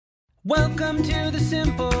Welcome to the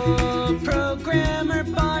Simple Programmer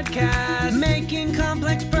Podcast, making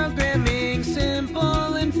complex programming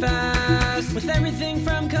simple and fast, with everything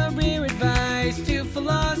from career advice to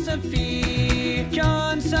philosophy.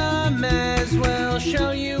 John Summers will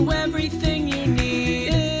show you everything you need.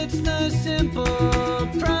 It's the Simple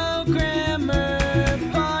Programmer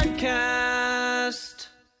Podcast.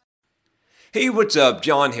 Hey, what's up?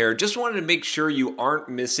 John here. Just wanted to make sure you aren't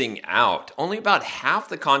missing out. Only about half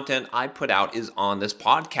the content I put out is on this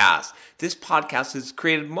podcast. This podcast is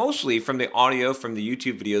created mostly from the audio from the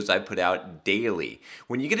YouTube videos I put out daily.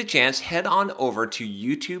 When you get a chance, head on over to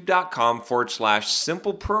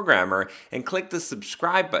youtube.com/simpleprogrammer and click the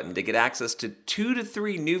subscribe button to get access to 2 to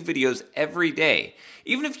 3 new videos every day.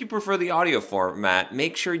 Even if you prefer the audio format,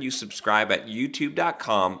 make sure you subscribe at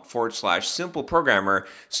youtube.com/simpleprogrammer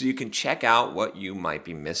so you can check out what you might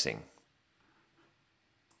be missing.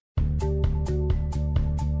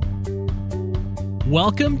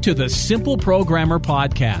 Welcome to the Simple Programmer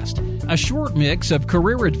Podcast, a short mix of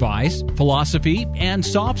career advice, philosophy, and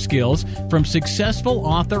soft skills from successful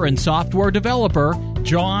author and software developer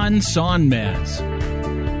John Sonmez.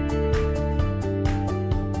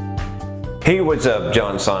 Hey, what's up?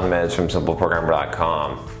 John Sonmez from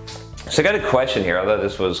simpleprogrammer.com. So I got a question here. I thought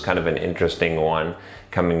this was kind of an interesting one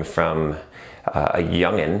coming from a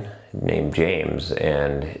youngin' named James,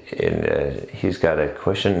 and he's got a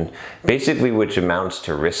question basically which amounts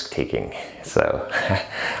to risk-taking. So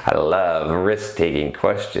I love risk-taking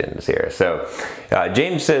questions here. So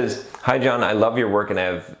James says, "Hi John, I love your work and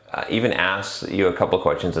I've even asked you a couple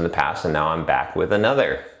questions in the past and now I'm back with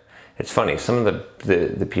another." It's funny, some of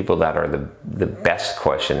the people that are the best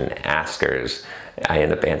question askers, I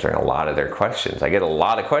end up answering a lot of their questions. I get a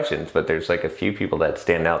lot of questions, but there's like a few people that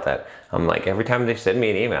stand out that I'm like, every time they send me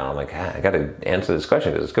an email, I'm like, I got to answer this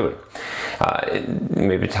question because it's good.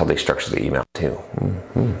 Maybe it's how they structure the email too.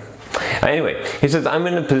 Anyway, he says, "I'm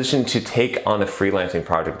in a position to take on a freelancing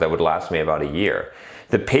project that would last me about a year.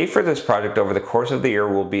 The pay for this project over the course of the year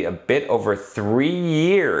will be a bit over 3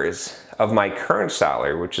 years of my current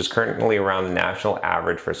salary, which is currently around the national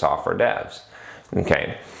average for software devs."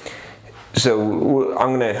 Okay. So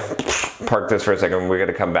I'm going to park this for a second. We're going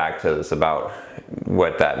to come back to this about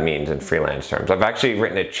what that means in freelance terms. I've actually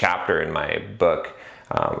written a chapter in my book.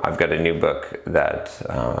 I've got a new book that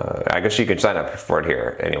I guess you can sign up for it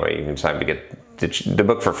here. Anyway, you can sign up to get the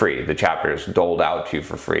book for free. The chapter is doled out to you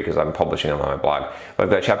for free because I'm publishing them on my blog. But I've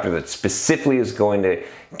got a chapter that specifically is going to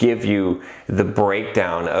give you the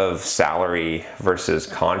breakdown of salary versus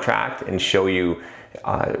contract and show you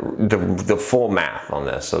the full math on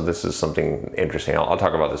this. So this is something interesting. I'll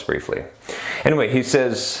talk about this briefly. Anyway, he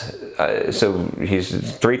says, so he's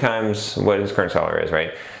 3 times what his current salary is,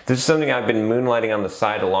 right? "This is something I've been moonlighting on the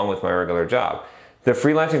side along with my regular job. The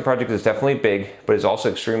freelancing project is definitely big, but it's also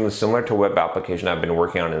extremely similar to a web application I've been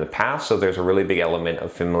working on in the past, so there's a really big element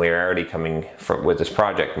of familiarity coming with this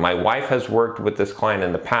project. My wife has worked with this client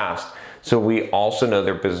in the past, so we also know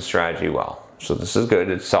their business strategy well." So this is good,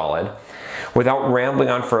 it's solid. "Without rambling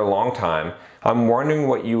on for a long time, I'm wondering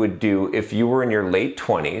what you would do if you were in your late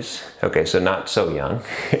 20s, okay, so not so young.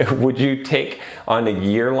 Would you take on a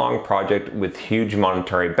year-long project with huge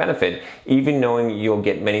monetary benefit, even knowing you'll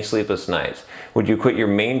get many sleepless nights? Would you quit your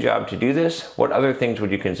main job to do this? What other things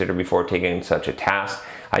would you consider before taking such a task?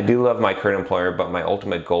 I do love my current employer, but my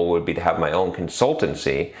ultimate goal would be to have my own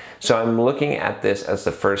consultancy, so I'm looking at this as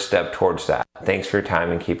the first step towards that. Thanks for your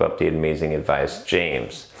time and keep up the amazing advice,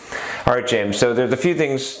 James." All right, James, so there's a few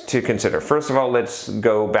things to consider. First of all, let's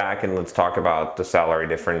go back and let's talk about the salary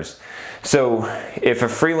difference. So if a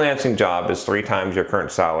freelancing job is 3 times your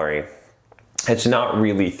current salary, it's not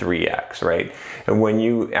really 3x, right? And when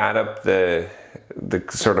you add up the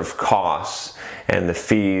sort of costs and the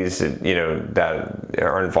fees that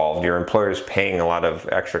are involved, your employer is paying a lot of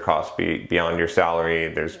extra costs beyond your salary.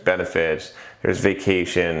 There's benefits, there's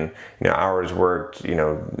vacation, hours worked.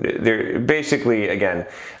 They're basically, again,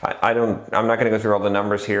 I'm not going to go through all the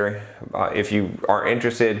numbers here. If you are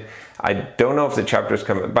interested, I don't know if the chapter's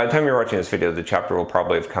come. By the time you're watching this video, the chapter will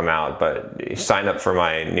probably have come out. But sign up for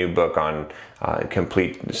my new book on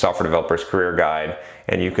Complete Software Developer's Career Guide,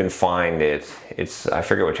 and you can find it. I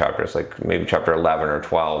forget what chapter it's like, maybe chapter 11 or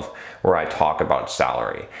 12, where I talk about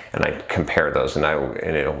salary and I compare those, and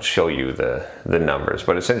it'll show you the numbers.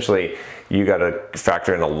 But essentially, you got to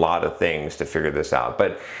factor in a lot of things to figure this out.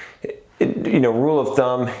 But rule of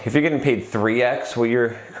thumb, if you're getting paid 3x what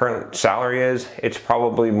your current salary is, it's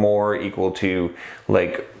probably more equal to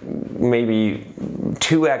like maybe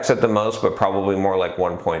 2x at the most, but probably more like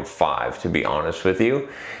 1.5, to be honest with you.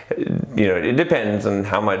 It depends on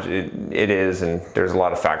how much it is, and there's a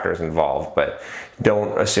lot of factors involved, but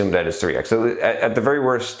don't assume that it's 3x. So at the very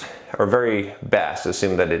worst or very best,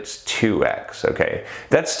 assume that it's 2x, okay?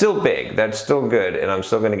 That's still big, that's still good, and I'm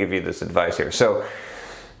still gonna give you this advice here. So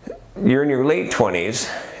you're in your late 20s,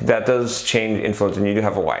 that does change influence, and you do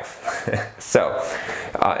have a wife. So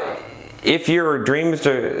if your dream is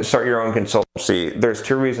to start your own consultancy, there's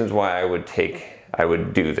 2 reasons why I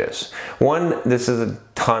would do this. One, this is a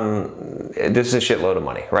shitload of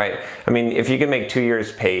money, right? I mean, if you can make 2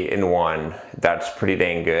 years pay in one, that's pretty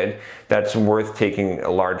dang good. That's worth taking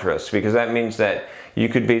a large risk, because that means that you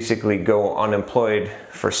could basically go unemployed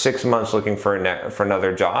for 6 months looking for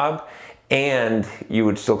another job, and you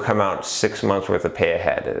would still come out 6 months worth of pay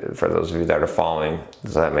ahead. For those of you that are following,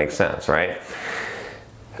 does that make sense, right?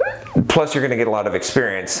 Plus, you're going to get a lot of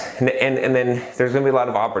experience, and then there's going to be a lot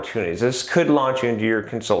of opportunities. This could launch you into your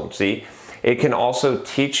consultancy. It can also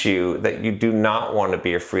teach you that you do not want to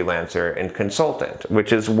be a freelancer and consultant,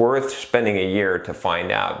 which is worth spending a year to find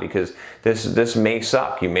out, because this may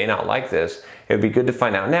suck. You may not like this. It would be good to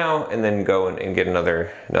find out now and then go and get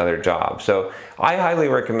another job. So I highly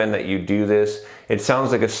recommend that you do this. It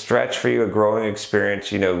sounds like a stretch for you, a growing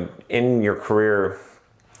experience, in your career.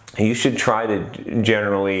 You should try to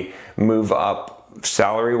generally move up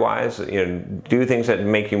salary-wise, do things that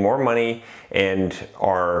make you more money and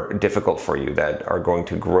are difficult for you, that are going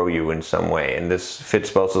to grow you in some way. And this fits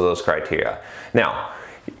both of those criteria. Now,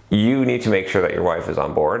 you need to make sure that your wife is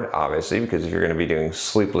on board, obviously, because if you're going to be doing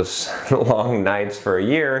sleepless long nights for a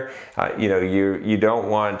year, you don't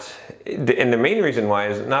want, and the main reason why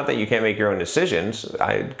is not that you can't make your own decisions.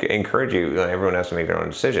 I encourage you, everyone has to make their own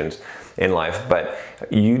decisions in life, but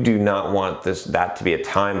you do not want that to be a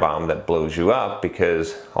time bomb that blows you up,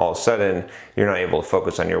 because all of a sudden you're not able to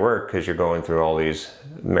focus on your work because you're going through all these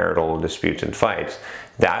marital disputes and fights.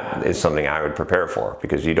 That is something I would prepare for,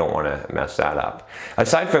 because you don't want to mess that up.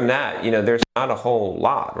 Aside from that, there's not a whole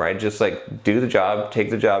lot, right? Just like do the job, take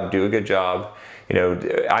the job, do a good job.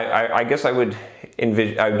 I guess I would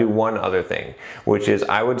do one other thing, which is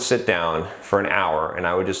I would sit down for an hour and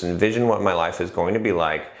I would just envision what my life is going to be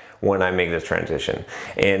like when I make this transition.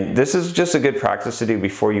 And this is just a good practice to do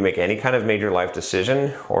before you make any kind of major life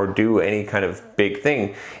decision or do any kind of big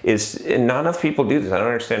thing. And not enough people do this. I don't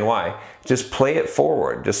understand why. Just play it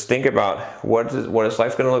forward. Just think about what is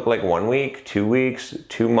life going to look like 1 week, 2 weeks,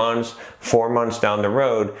 2 months, 4 months down the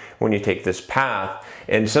road when you take this path.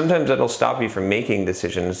 And sometimes it'll stop you from making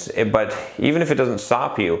decisions, but even if it doesn't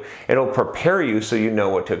stop you, it'll prepare you so you know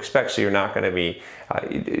what to expect, so you're not going to be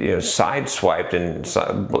sideswiped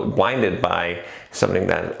and blinded by something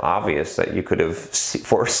that obvious that you could have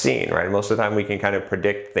foreseen, right? Most of the time we can kind of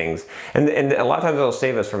predict things, and a lot of times it'll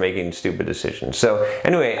save us from making stupid decisions. So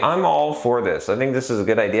anyway, I'm all for this. I think this is a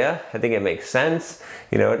good idea. I think it makes sense.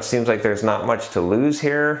 It seems like there's not much to lose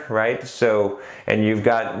here, right? So, and you've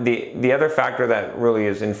got the other factor that really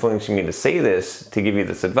is influencing me to say this, to give you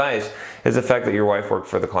this advice, is the fact that your wife worked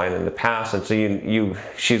for the client in the past, and so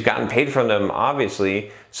she's gotten paid from them,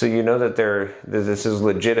 obviously, so you know that this is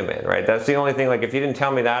legitimate, right? That's the only thing. Like, if you didn't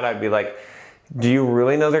tell me that, I'd be like, do you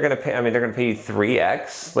really know they're going to pay? I mean, they're going to pay you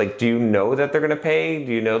 3x. Like, do you know that they're going to pay?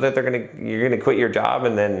 Do you know that you're going to quit your job,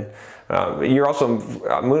 and then you're also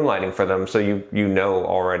moonlighting for them, so you know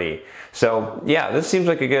already. So yeah, this seems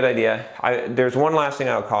like a good idea. There's one last thing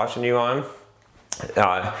I'll caution you on.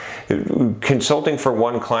 Consulting for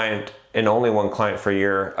one client and only one client for a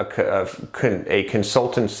year, a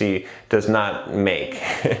consultancy does not make.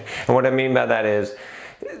 And what I mean by that is,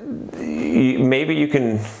 maybe you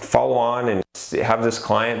can follow on and have this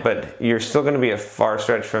client, but you're still going to be a far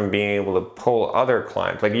stretch from being able to pull other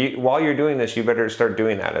clients. Like, while you're doing this, you better start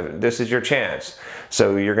doing that. This is your chance.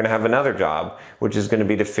 So you're going to have another job, which is going to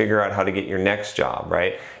be to figure out how to get your next job,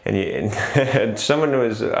 right? And someone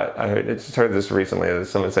was, I just heard this recently,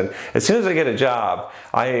 someone said, as soon as I get a job,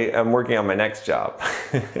 I am working on my next job.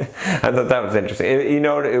 I thought that was interesting.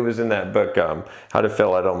 It was in that book, How to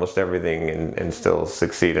Fail at Almost Everything and Still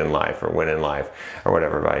Succeed in Life, or Win in Life, or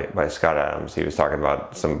whatever, by Scott Adams. He was talking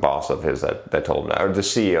about some boss of his that told him that, or the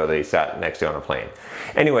CEO that he sat next to on a plane.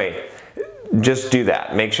 Anyway, just do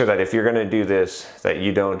that. Make sure that if you're going to do this, that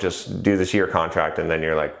you don't just do this year contract and then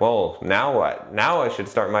you're like, well, now what? Now I should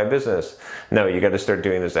start my business. No, you got to start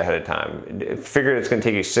doing this ahead of time. Figure it's going to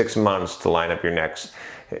take you 6 months to line up your next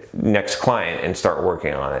next client and start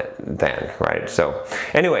working on it then, right? So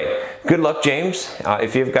anyway, good luck, James.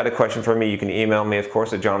 If you've got a question for me, you can email me, of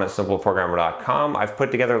course, at john@simpleprogrammer.com. I've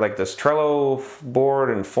put together like this Trello board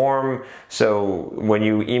and form, so when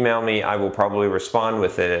you email me, I will probably respond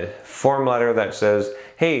with a form letter that says,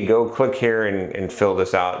 hey, go click here and fill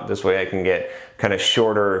this out. This way I can get kind of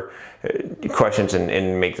shorter questions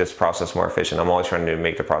and make this process more efficient. I'm always trying to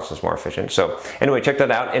make the process more efficient. So anyway, check that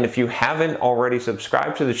out. And if you haven't already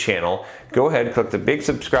subscribed to the channel, go ahead, click the big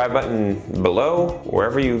subscribe button below,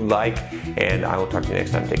 wherever you like, and I will talk to you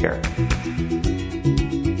next time. Take care.